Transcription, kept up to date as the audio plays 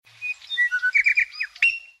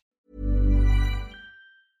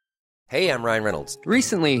Hey, I'm Ryan Reynolds.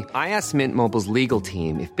 Recently, I asked Mint Mobile's legal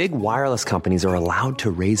team if big wireless companies are allowed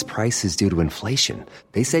to raise prices due to inflation.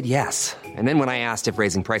 They said yes. And then when I asked if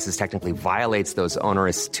raising prices technically violates those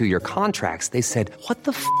onerous two-year contracts, they said, "What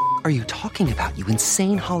the f*** are you talking about, you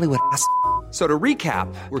insane Hollywood ass?" So to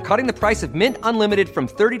recap, we're cutting the price of Mint Unlimited from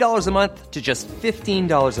 $30 a month to just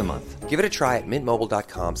 $15 a month. Give it a try at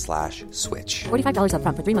mintmobile.com/switch. $45 up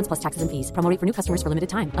front for 3 months plus taxes and fees. Promo rate for new customers for limited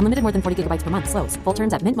time. Unlimited more than 40 gigabytes per month. Slows full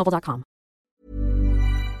terms at mintmobile.com.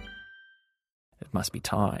 It must be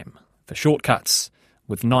time for Shortcuts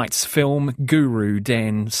with Night's film guru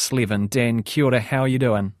Dan Slevin. Dan, kia ora, how are you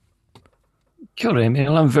doing? Kia ora,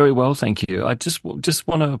 Emil. I'm very well, thank you. I just want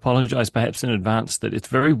to apologise perhaps in advance that it's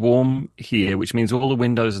very warm here, which means all the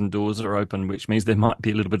windows and doors are open, which means there might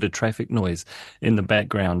be a little bit of traffic noise in the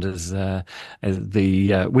background as we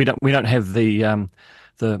don't have the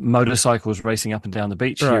motorcycles racing up and down the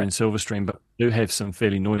beach here in Silverstream, but we do have some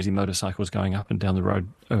fairly noisy motorcycles going up and down the road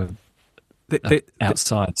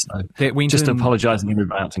outside. So just apologising in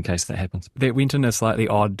advance in case that happens. That went in a slightly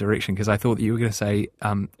odd direction because I thought that you were going to say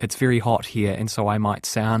it's very hot here, and so I might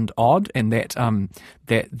sound odd, and that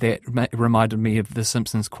reminded me of the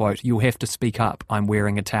Simpsons quote: "You'll have to speak up. I'm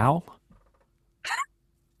wearing a towel."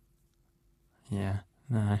 Yeah,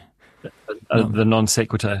 no. The non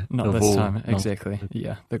sequitur. Not of this all time, exactly.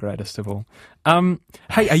 Yeah, the greatest of all.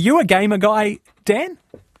 Hey, are you a gamer guy, Dan?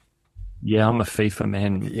 Yeah, I'm a FIFA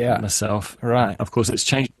man myself. Right. Of course, it's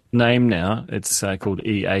changed name now. It's called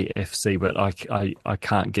EAFC, but I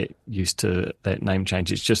can't get used to that name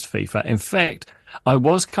change. It's just FIFA. In fact, I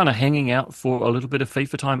was kind of hanging out for a little bit of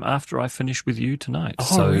FIFA time after I finished with you tonight.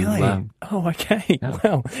 Oh, really? Okay. Yeah.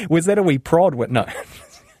 Well, was that a wee prod? No.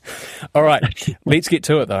 All right, let's get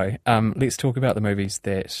to it though. Let's talk about the movies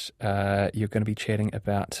that you're going to be chatting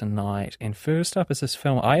about tonight. And first up is this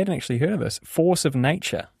film. I hadn't actually heard of this, Force of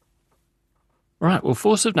Nature. Right. Well,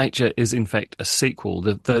 Force of Nature is in fact a sequel.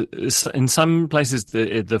 In some places,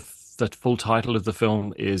 the full title of the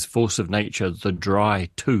film is Force of Nature: The Dry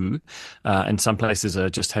 2, and some places are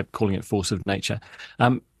just calling it Force of Nature.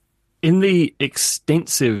 In the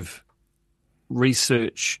extensive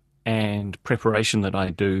research and preparation that I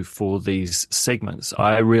do for these segments,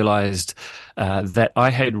 I realized that I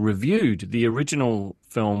had reviewed the original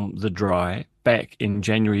film, The Dry, back in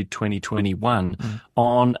January 2021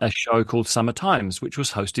 on a show called Summer Times, which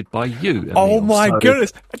was hosted by you, Emil. Oh my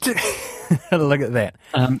goodness. Look at that.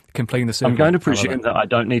 Completing the circle. I'm going to presume that I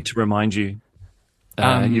don't need to remind you.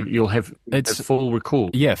 You'll have a full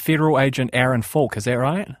recall. Yeah, Federal Agent Aaron Falk, is that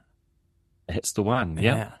right? That's the one,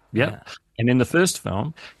 yeah. And in the first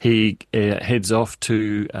film, he heads off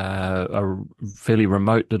to a fairly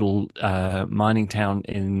remote little mining town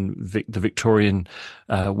in the Victorian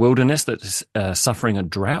wilderness that's suffering a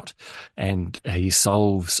drought, and he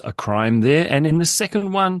solves a crime there. And in the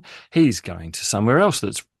second one, he's going to somewhere else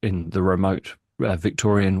that's in the remote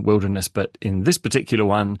Victorian wilderness, but in this particular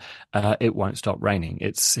one, it won't stop raining.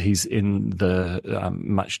 He's in the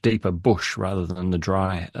much deeper bush rather than the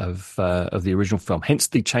dry of the original film. Hence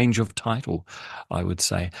the change of title, I would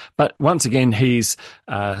say. But once again, he's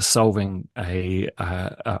solving a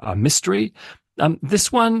mystery.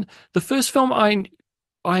 This one, the first film, I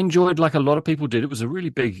enjoyed like a lot of people did. It was a really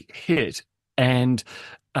big hit, and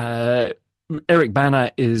Eric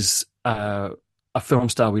Bana is a film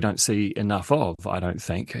star we don't see enough of, I don't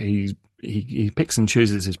think. He picks and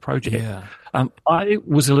chooses his project. Yeah. I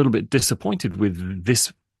was a little bit disappointed with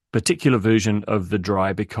this particular version of The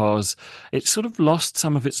Dry because it sort of lost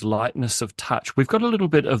some of its lightness of touch. We've got a little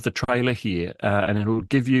bit of the trailer here, and it'll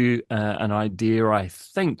give you an idea, I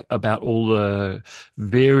think, about all the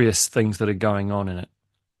various things that are going on in it.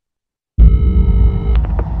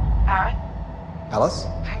 Aaron? Alice?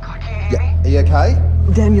 Thank God, can you hear me? Are you okay?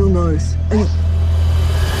 Daniel knows.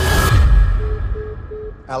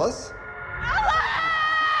 Alice?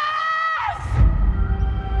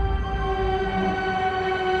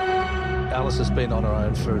 Alice has been on her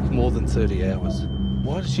own for more than 30 hours.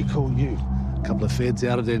 Why did she call you? A couple of feds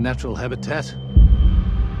out of their natural habitat?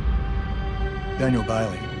 Daniel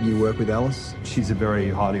Bailey. You work with Alice? She's a very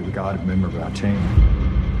highly regarded member of our team.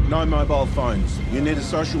 No mobile phones. You need a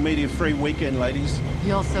social media-free weekend, ladies.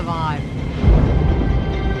 You'll survive.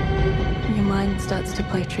 Your mind starts to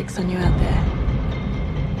play tricks on you out there.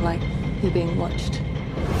 Like you're being watched.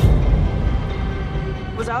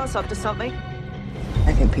 Was Alice up to something?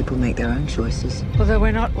 I think people make their own choices. Although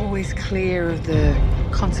we're not always clear of the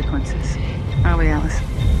consequences. Are we, Alice?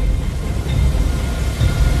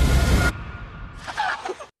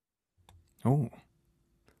 Oh.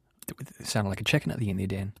 It sounded like a chicken at the end there,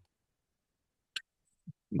 Dan.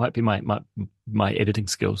 Might be my editing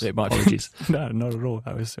skills. It might Apologies. Be. No, not at all.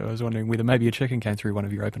 I was wondering whether maybe a chicken came through one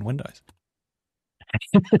of your open windows.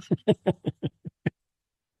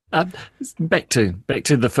 Back to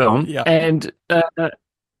the film, Yeah. And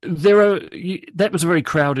that was a very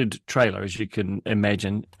crowded trailer, as you can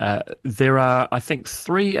imagine. There are, I think,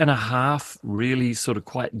 3.5 really sort of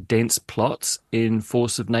quite dense plots in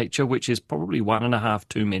Force of Nature, which is probably 1.5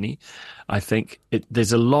 too many. I think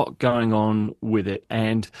there's a lot going on with it,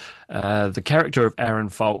 and the character of Aaron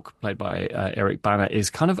Falk, played by Eric Bana, is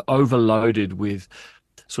kind of overloaded with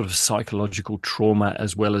sort of psychological trauma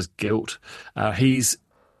as well as guilt. He's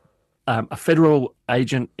a federal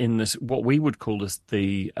agent in this, what we would call this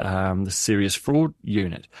the serious fraud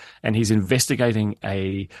unit, and he's investigating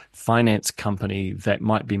a finance company that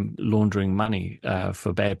might be laundering money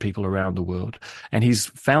for bad people around the world. And he's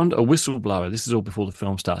found a whistleblower. This is all before the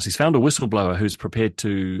film starts. He's found a whistleblower who's prepared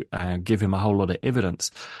to give him a whole lot of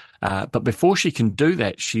evidence. But before she can do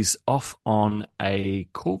that, she's off on a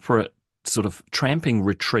corporate sort of tramping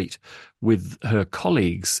retreat with her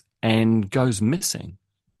colleagues and goes missing,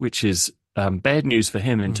 which is bad news for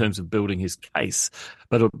him in terms of building his case,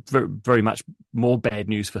 but very, very much more bad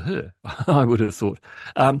news for her, I would have thought.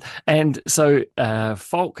 And so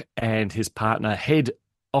Falk and his partner head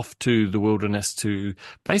off to the wilderness to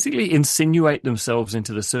basically insinuate themselves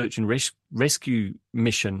into the search and rescue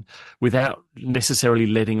mission without necessarily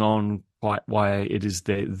letting on quite why it is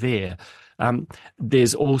they're there.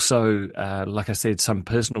 There's also, like I said, some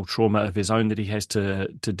personal trauma of his own that he has to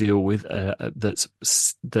deal with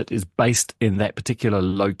that is based in that particular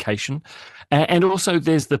location. And also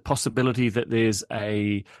there's the possibility that there's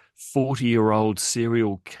a 40-year-old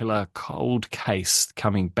serial killer cold case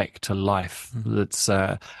coming back to life that's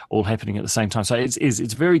all happening at the same time. So it's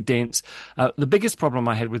very dense. The biggest problem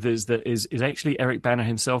I had with it is actually Eric Bana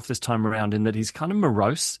himself this time around, in that he's kind of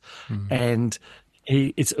morose and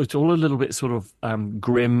it's all a little bit sort of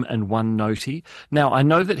grim and one-notey. Now, I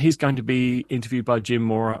know that he's going to be interviewed by Jim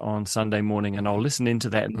Mora on Sunday morning, and I'll listen into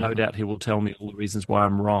that, and no doubt he will tell me all the reasons why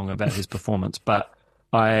I'm wrong about his performance. But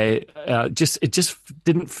it just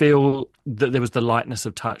didn't feel that there was the lightness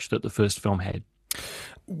of touch that the first film had.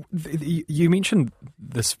 You mentioned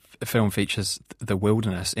this film features the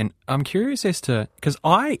wilderness, and I'm curious as to, because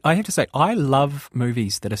I have to say I love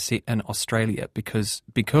movies that are set in Australia because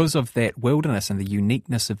of that wilderness and the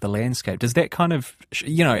uniqueness of the landscape. Does that kind of,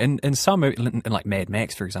 in some movies, like Mad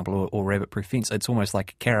Max, for example, or Rabbit Proof Fence, it's almost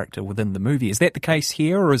like a character within the movie. Is that the case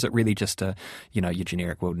here, or is it really just your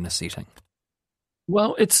generic wilderness setting?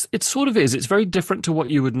 Well, it sort of is. It's very different to what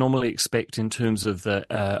you would normally expect in terms of the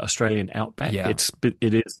Australian outback. Yeah.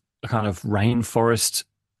 It is a kind of rainforest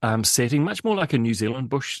setting, much more like a New Zealand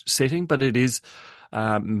bush setting, but it is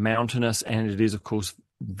mountainous, and it is, of course,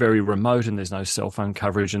 very remote, and there's no cell phone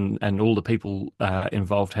coverage, and all the people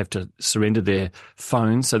involved have to surrender their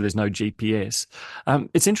phones, so there's no GPS.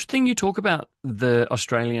 It's interesting you talk about the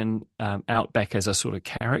Australian outback as a sort of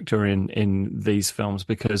character in these films,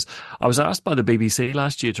 because I was asked by the BBC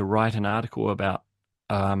last year to write an article about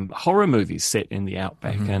horror movies set in the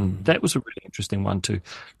outback, and that was a really interesting one to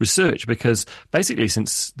research, because basically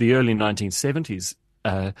since the early 1970s,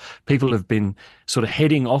 people have been sort of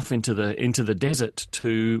heading off into the desert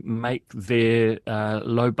to make their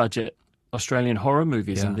low budget Australian horror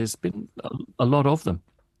movies, and there's been a lot of them.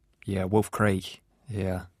 Yeah, Wolf Creek.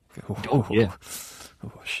 Yeah. Oh, yeah.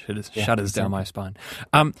 Shudders down my spine.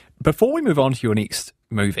 Before we move on to your next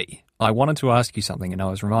movie, I wanted to ask you something, and I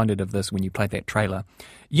was reminded of this when you played that trailer.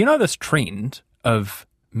 You know this trend of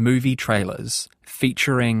movie trailers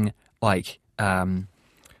featuring like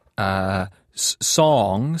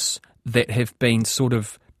songs that have been sort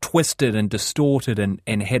of twisted and distorted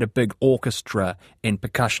and had a big orchestra and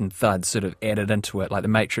percussion thuds sort of added into it, like The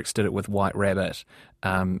Matrix did it with White Rabbit.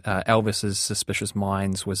 Elvis's Suspicious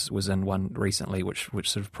Minds was in one recently, which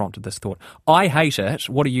sort of prompted this thought. I hate it.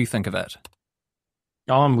 What do you think of it?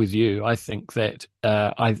 I'm with you. I think that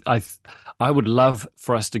I would love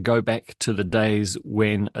for us to go back to the days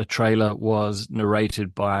when a trailer was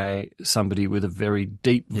narrated by somebody with a very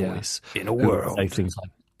deep voice. In a world. Say things like,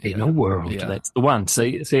 in a world. Yeah. That's the one.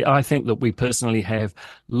 See, I think that we personally have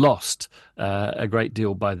lost a great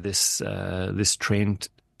deal by this trend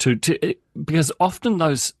to because often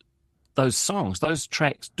those songs, those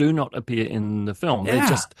tracks do not appear in the film.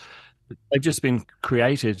 Yeah. They've just been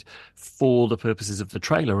created for the purposes of the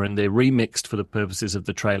trailer, and they're remixed for the purposes of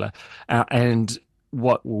the trailer. And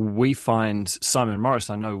what we find, Simon Morris,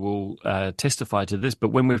 I know, will testify to this, but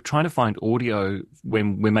when we're trying to find audio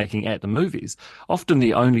when we're making at the movies, often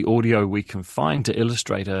the only audio we can find to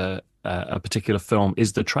illustrate a particular film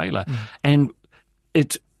is the trailer. And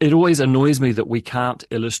it always annoys me that we can't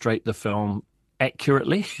illustrate the film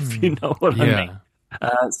accurately, if you know what I mean.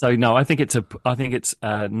 So no, I think it's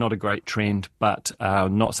not a great trend, but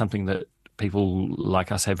not something that people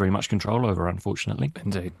like us have very much control over, unfortunately.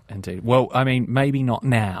 Indeed. Well, I mean, maybe not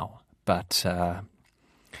now, but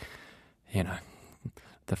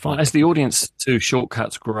as the audience to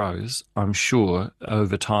Shortcuts grows, I'm sure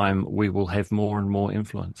over time we will have more and more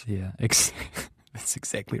influence. Yeah, that's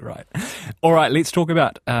exactly right. All right, let's talk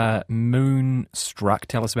about Moonstruck.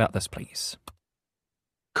 Tell us about this, please.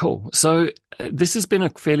 Cool. So this has been a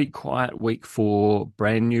fairly quiet week for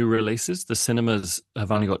brand new releases. The cinemas have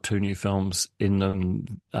only got 2 new films in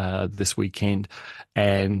them this weekend,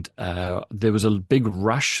 and there was a big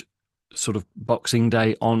rush sort of Boxing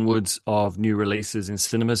Day onwards of new releases in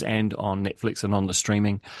cinemas and on Netflix and on the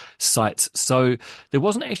streaming sites. So there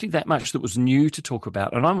wasn't actually that much that was new to talk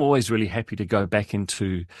about, and I'm always really happy to go back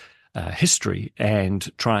into history and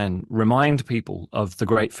try and remind people of the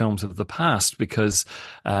great films of the past, because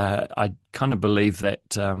I kind of believe that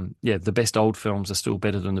the best old films are still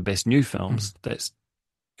better than the best new films. That's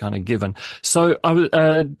kind of given. So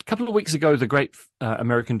a couple of weeks ago, the great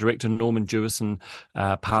American director Norman Jewison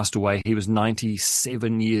passed away. He was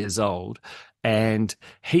 97 years old, and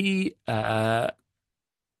he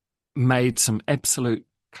made some absolute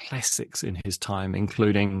classics in his time,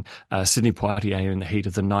 including Sidney Poitier in The Heat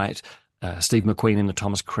of the Night, Steve McQueen in The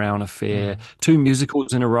Thomas Crown Affair, 2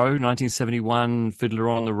 musicals in a row, 1971, Fiddler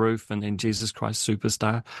on the Roof, and then Jesus Christ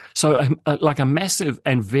Superstar. So like a massive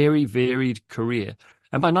and very varied career.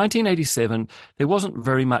 And by 1987, there wasn't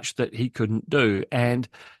very much that he couldn't do. And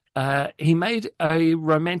he made a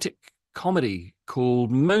romantic comedy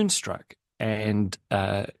called Moonstruck. And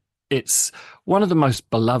it's one of the most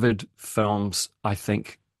beloved films, I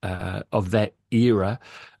think, of that era.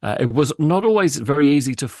 It was not always very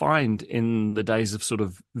easy to find in the days of sort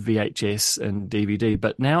of VHS and DVD,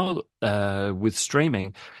 but now with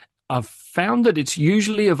streaming, I've found that it's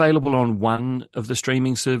usually available on one of the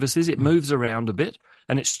streaming services. It moves around a bit,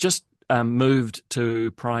 and it's just moved to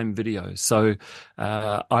Prime Video. So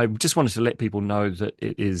I just wanted to let people know that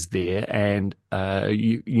it is there, and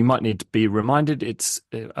you might need to be reminded it's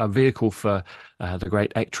a vehicle for the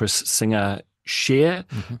great actress, singer Cher,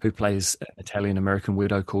 who plays an Italian-American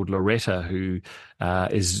widow called Loretta, who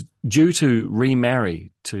is due to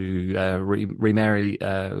remarry a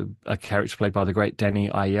character played by the great Danny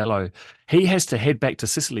Aiello. He has to head back to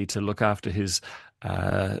Sicily to look after his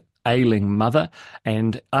ailing mother,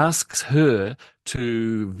 and asks her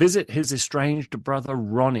to visit his estranged brother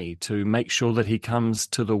Ronnie to make sure that he comes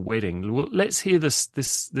to the wedding. Well, let's hear this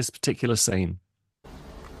particular scene.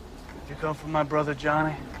 Did you come from my brother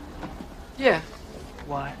Johnny? Yeah.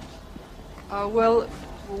 Why? Well,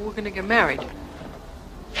 we're gonna get married.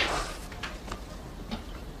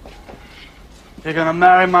 You're gonna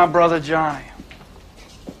marry my brother Johnny.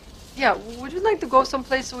 Yeah, would you like to go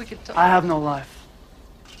someplace so we could talk? I have no life.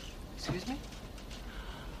 Excuse me?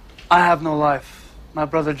 I have no life. My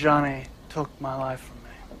brother Johnny took my life from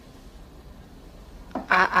me.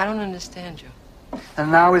 I don't understand you.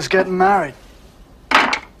 And now he's getting married.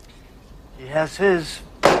 He has his.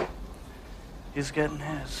 He's getting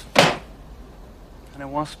his. And he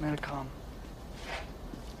wants me to come.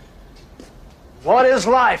 What is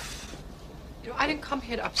life? You know, I didn't come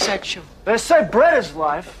here to upset you. They say bread is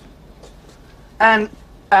life. And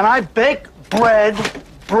I bake bread,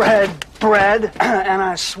 and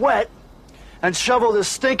I sweat and shovel this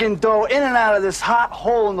stinking dough in and out of this hot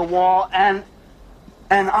hole in the wall, and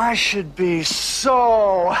I should be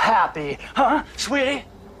so happy. Huh, sweetie?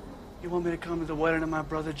 You want me to come to the wedding of my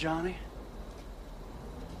brother Johnny?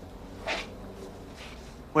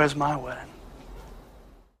 Where's my wedding?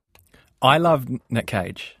 I love Nick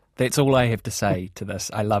Cage. That's all I have to say to this.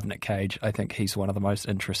 I love Nick Cage. I think he's one of the most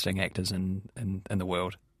interesting actors in the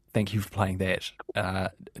world. Thank you for playing that.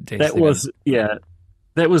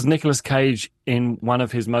 That was Nicolas Cage in one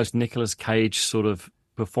of his most Nicolas Cage sort of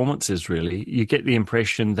performances, really. You get the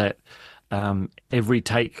impression that every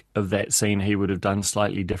take of that scene he would have done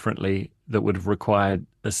slightly differently, that would have required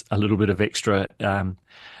a little bit of extra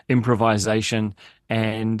improvisation.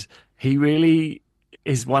 And he really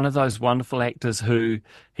is one of those wonderful actors who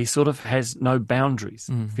he sort of has no boundaries,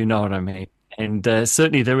 if you know what I mean. And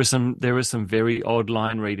certainly there were some very odd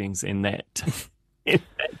line readings in that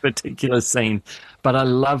particular scene. But I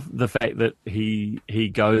love the fact that he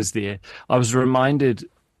goes there. I was reminded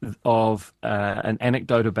of an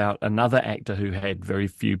anecdote about another actor who had very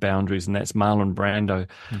few boundaries, and that's Marlon Brando.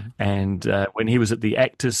 Mm-hmm. And when he was at the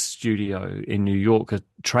Actors Studio in New York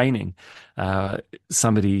training,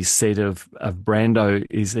 somebody said of Brando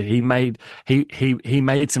is that he made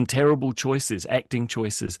some terrible choices, acting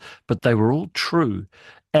choices, but they were all true.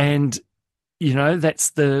 And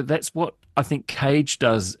that's what I think Cage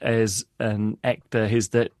does as an actor, is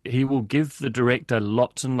that he will give the director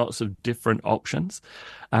lots and lots of different options.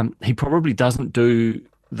 He probably doesn't do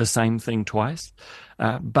the same thing twice,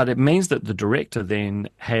 but it means that the director then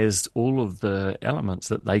has all of the elements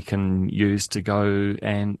that they can use to go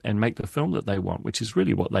and make the film that they want, which is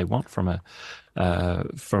really what they want from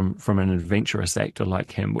from an adventurous actor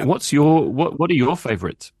like him. What are your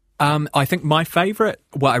favorites? I think my favourite,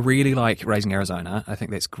 I really like Raising Arizona. I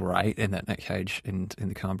think that's great, and that Nick Cage and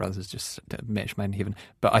the Coen Brothers is just a match made in heaven.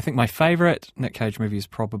 But I think my favourite Nick Cage movie is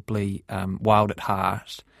probably Wild at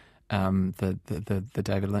Heart, the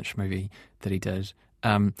David Lynch movie that he did.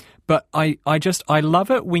 But I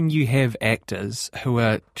love it when you have actors who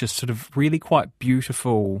are just sort of really quite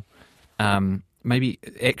beautiful, maybe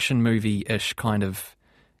action movie-ish kind of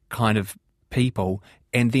people.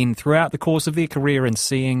 And then throughout the course of their career and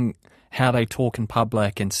seeing how they talk in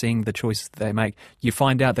public and seeing the choices that they make, you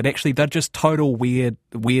find out that actually they're just total weird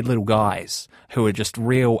little guys who are just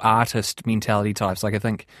real artist mentality types. Like I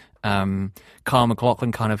think Kyle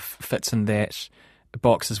MacLachlan kind of fits in that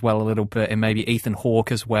box as well a little bit, and maybe Ethan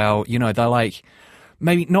Hawke as well. They're like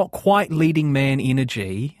maybe not quite leading man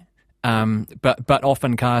energy, but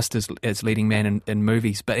often cast as leading man in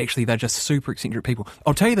movies. But actually they're just super eccentric people.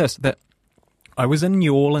 I'll tell you this, that I was in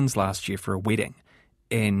New Orleans last year for a wedding,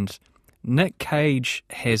 and Nick Cage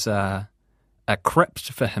has a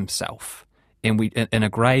crypt for himself in a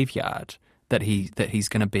graveyard that he's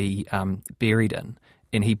going to be buried in,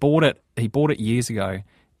 and he bought it years ago,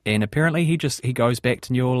 and apparently he goes back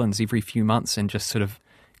to New Orleans every few months and just sort of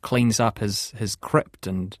cleans up his crypt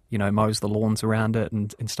and mows the lawns around it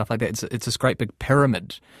and stuff like that. It's this great big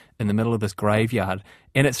pyramid in the middle of this graveyard,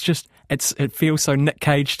 and it feels so Nick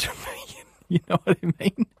Cage to me. You know what I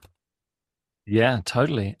mean? Yeah,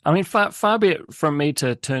 totally. I mean, far be it from me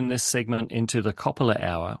to turn this segment into the Coppola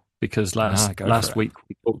Hour, because last week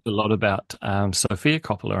we talked a lot about Sofia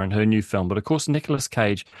Coppola and her new film. But of course, Nicolas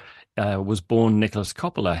Cage was born Nicholas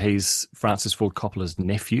Coppola. He's Francis Ford Coppola's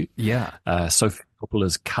nephew. Yeah. Sofia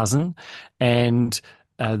Coppola's cousin. And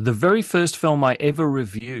the very first film I ever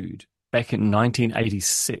reviewed back in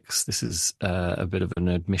 1986, this is a bit of an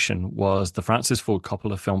admission, was the Francis Ford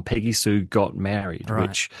Coppola film Peggy Sue Got Married, right,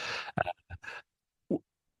 which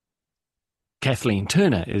Kathleen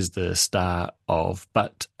Turner is the star of,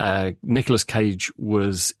 but Nicolas Cage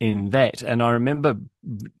was in that. And I remember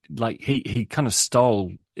like he kind of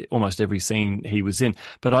stole almost every scene he was in,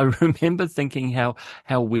 but I remember thinking how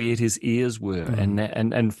weird his ears were.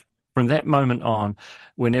 And from that moment on,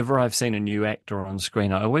 whenever I've seen a new actor on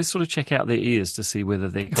screen, I always sort of check out their ears to see whether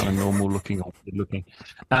they're kind of normal looking or weird looking.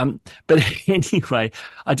 But anyway,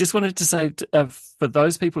 I just wanted to say, for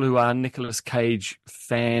those people who are Nicolas Cage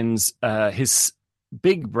fans, his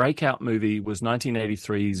big breakout movie was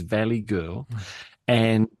 1983's Valley Girl.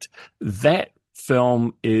 And that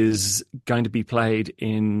film is going to be played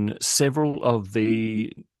in several of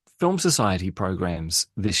the Film Society programs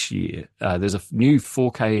this year. There's a new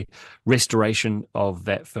 4K restoration of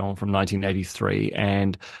that film from 1983,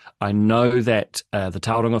 and I know that the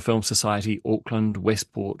Tauranga Film Society, Auckland,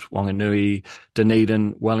 Westport, Wanganui,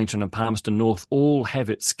 Dunedin, Wellington and Palmerston North all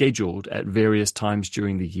have it scheduled at various times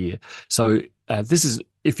during the year. So this is,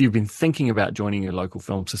 if you've been thinking about joining your local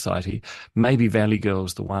film society, maybe Valley Girl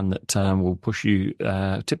is the one that will push you,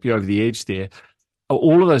 tip you over the edge there.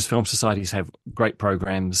 All of those film societies have great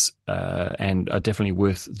programs and are definitely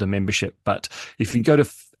worth the membership. But if you go to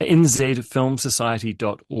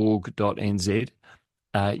nzfilmsociety.org.nz,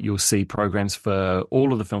 you'll see programs for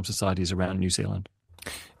all of the film societies around New Zealand.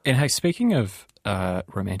 And hey, speaking of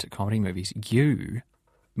romantic comedy movies, you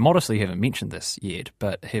modestly haven't mentioned this yet,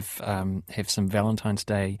 but have some Valentine's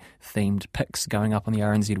Day themed pics going up on the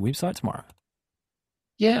RNZ website tomorrow.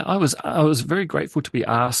 Yeah, I was very grateful to be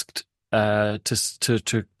asked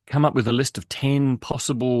to come up with a list of 10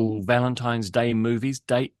 possible Valentine's Day movies,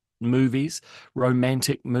 date movies,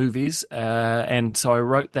 romantic movies, and so I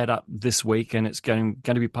wrote that up this week, and it's going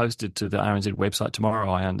to be posted to the RNZ website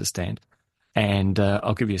tomorrow, I understand. And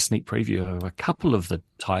I'll give you a sneak preview of a couple of the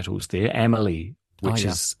titles there. Amelie, which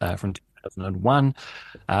is from 2001.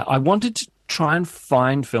 I wanted to try and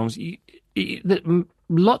find films.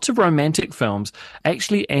 Lots of romantic films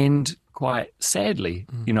actually end quite sadly.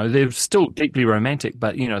 They're still deeply romantic,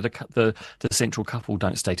 but the central couple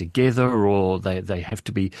don't stay together, or they have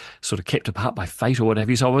to be sort of kept apart by fate or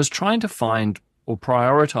whatever. So I was trying to find or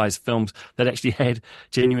prioritize films that actually had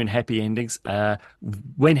genuine happy endings.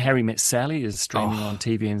 When Harry Met Sally is streaming on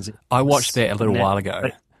TVNZ. I watched that a little while ago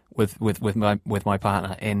with my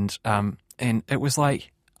partner, and it was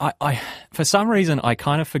like I for some reason I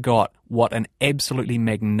kind of forgot what an absolutely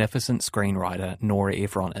magnificent screenwriter Nora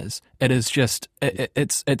Ephron is. It is just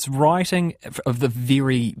it's writing of the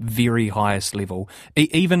very, very highest level,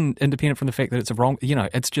 even independent from the fact that it's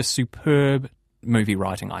it's just superb movie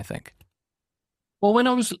writing, I think. Well, when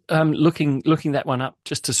I was looking that one up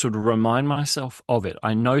just to sort of remind myself of it,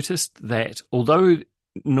 I noticed that although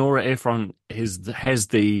Nora Ephron has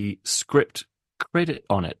the script credit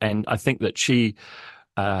on it, and I think that she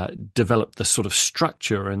developed the sort of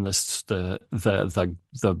structure and the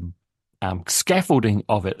scaffolding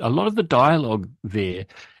of it, a lot of the dialogue there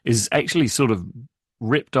is actually sort of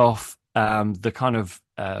ripped off the kind of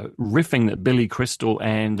riffing that Billy Crystal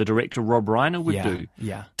and the director Rob Reiner would do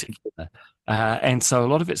together. And so a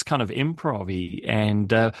lot of it's kind of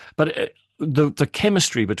improv-y, but the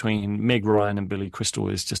chemistry between Meg Ryan and Billy Crystal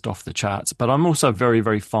is just off the charts. But I'm also very,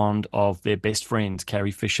 very fond of their best friends,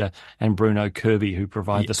 Carrie Fisher and Bruno Kirby, who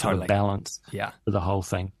provide the sort of balance for the whole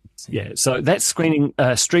thing. Yeah, so that's streaming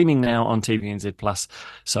now on TVNZ Plus.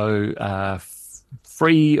 So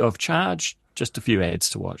free of charge, just a few ads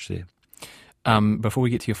to watch there. Before we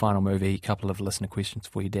get to your final movie, a couple of listener questions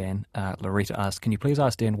for you, Dan. Loretta asks, can you please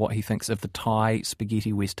ask Dan what he thinks of the Thai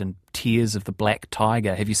spaghetti western Tears of the Black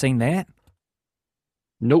Tiger? Have you seen that?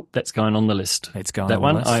 Nope, that's going on the list. It's going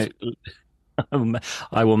on the list.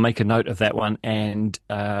 I will make a note of that one, and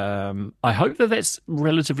I hope that that's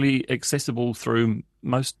relatively accessible through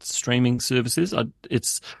most streaming services.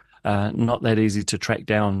 It's not that easy to track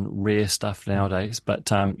down rare stuff nowadays,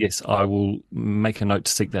 but yes, I will make a note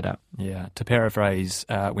to seek that out. Yeah, to paraphrase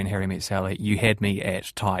When Harry Met Sally, you had me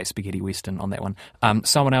at Thai spaghetti western on that one.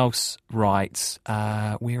 Someone else writes,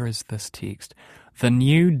 where is this text? The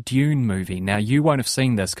new Dune movie. Now, you won't have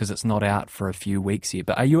seen this because it's not out for a few weeks yet,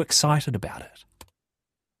 but are you excited about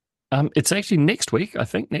it? It's actually next week, I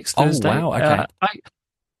think, next Thursday. Oh, wow, okay.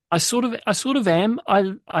 I sort of am.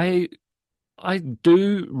 I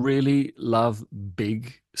do really love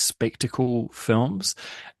big spectacle films,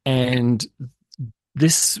 and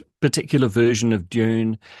this particular version of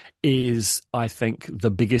Dune is, I think,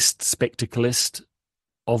 the biggest spectacleist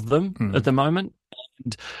of them at the moment.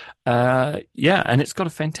 And and it's got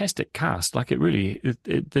a fantastic cast. Like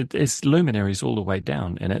it's luminaries all the way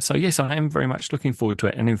down in it. So yes, I am very much looking forward to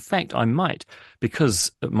it. And in fact, I might,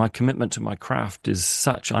 because my commitment to my craft is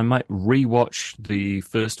such, I might rewatch the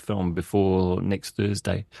first film before next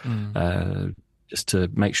Thursday, just to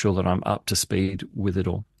make sure that I'm up to speed with it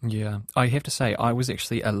all. Yeah, I have to say, I was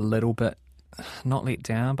actually a little bit not let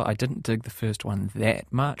down, but I didn't dig the first one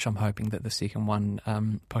that much. I'm hoping that the second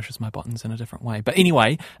one pushes my buttons in a different way. But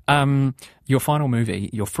anyway, your final movie,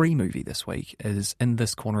 your free movie this week is In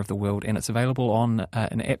This Corner of the World, and it's available on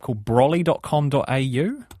an app called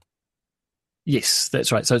brolly.com.au. Yes,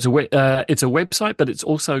 that's right. So it's a website, but it's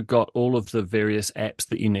also got all of the various apps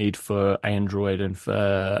that you need for Android and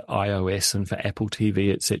for iOS and for Apple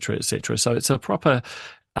TV, etc., etc. So it's a proper,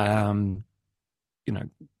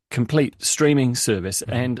 complete streaming service,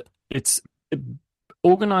 and it's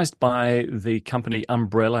organised by the company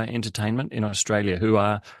Umbrella Entertainment in Australia, who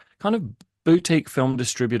are kind of boutique film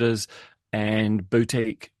distributors and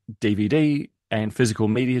boutique DVD and physical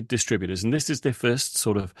media distributors. And this is their first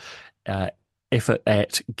sort of effort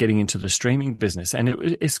at getting into the streaming business. And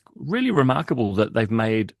it's really remarkable that they've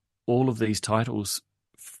made all of these titles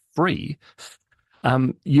free.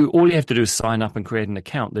 All you have to do is sign up and create an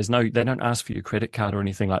account. They don't ask for your credit card or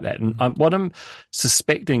anything like that. And what I'm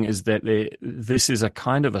suspecting is that this is a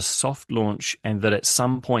kind of a soft launch, and that at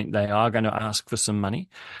some point they are going to ask for some money,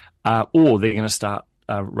 or they're going to start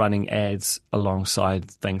running ads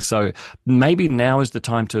alongside things. So maybe now is the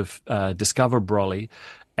time to discover Brolly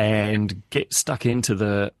and get stuck into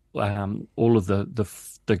the all of the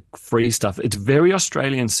free stuff. It's very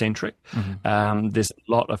Australian centric. There's a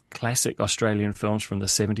lot of classic Australian films from the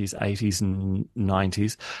 70s, 80s and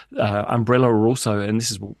 90s. Umbrella are also, and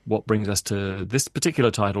this is what brings us to this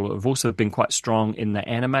particular title, have also been quite strong in the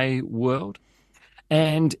anime world.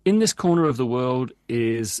 And In This Corner of the World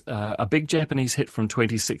is a big Japanese hit from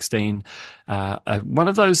 2016. One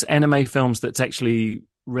of those anime films that's actually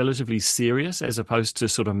relatively serious as opposed to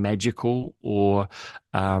sort of magical or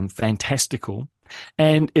fantastical.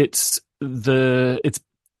 And it's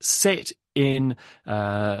set in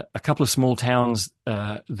a couple of small towns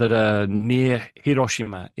that are near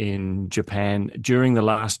Hiroshima in Japan during the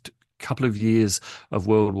last couple of years of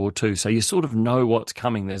World War II. So you sort of know what's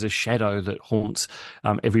coming. There's a shadow that haunts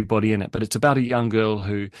everybody in it. But it's about a young girl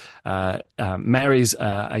who marries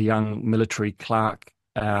a young military clerk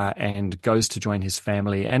and goes to join his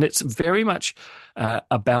family. And it's very much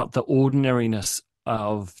about the ordinariness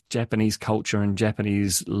of Japanese culture and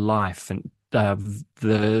Japanese life. And there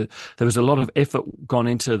was a lot of effort gone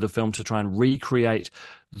into the film to try and recreate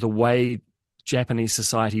the way Japanese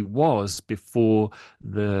society was before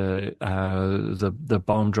the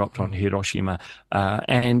bomb dropped on Hiroshima,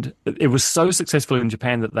 and it was so successful in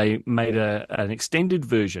Japan that they made an extended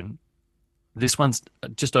version. This one's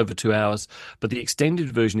just over 2 hours, but the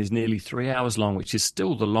extended version is nearly 3 hours long, which is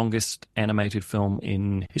still the longest animated film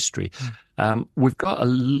in history. We've got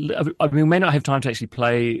we may not have time to actually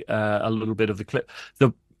play a little bit of the clip.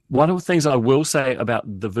 One of the things I will say about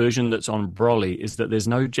the version that's on Broly is that there's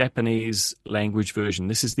no Japanese language version.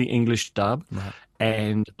 This is the English dub, right.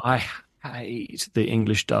 And I hate the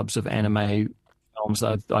English dubs of anime films.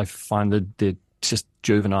 I find that they're just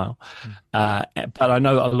juvenile. But I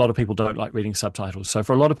know a lot of people don't like reading subtitles. So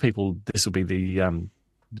for a lot of people, this will be the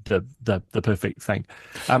perfect thing.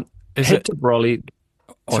 Head to Broly.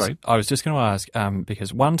 Sorry. I was just going to ask,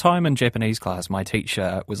 because one time in Japanese class, my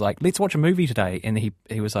teacher was like, let's watch a movie today. And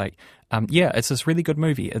he was like, yeah, it's this really good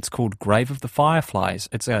movie. It's called Grave of the Fireflies.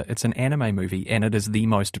 It's an anime movie, and it is the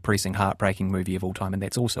most depressing, heartbreaking movie of all time. And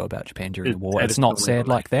that's also about Japan during the war. It's not sad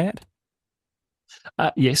like that?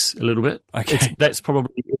 Yes, a little bit. Okay. That's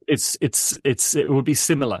probably, it would be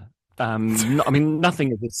similar. I mean,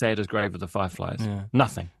 nothing is as sad as Grave of the Fireflies. Yeah.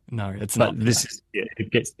 Nothing. No, it's but not. But this is,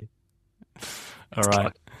 it gets there. All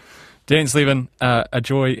right. Dan Slevin, a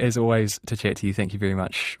joy as always to chat to you. Thank you very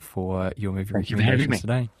much for your movie recommendations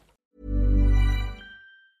today.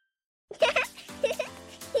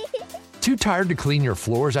 Too tired to clean your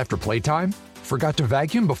floors after playtime? Forgot to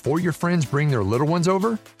vacuum before your friends bring their little ones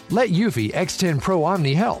over? Let Eufy X10 Pro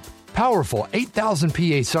Omni help. Powerful 8,000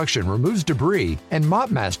 PA suction removes debris, and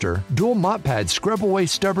MopMaster dual mop pads scrub away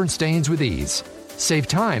stubborn stains with ease. Save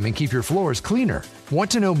time and keep your floors cleaner.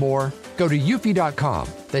 Want to know more? Go to eufy.com,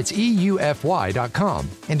 that's EUFY.com,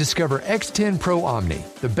 and discover X10 Pro Omni,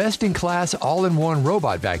 the best-in-class all-in-one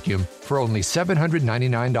robot vacuum for only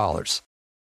 $799.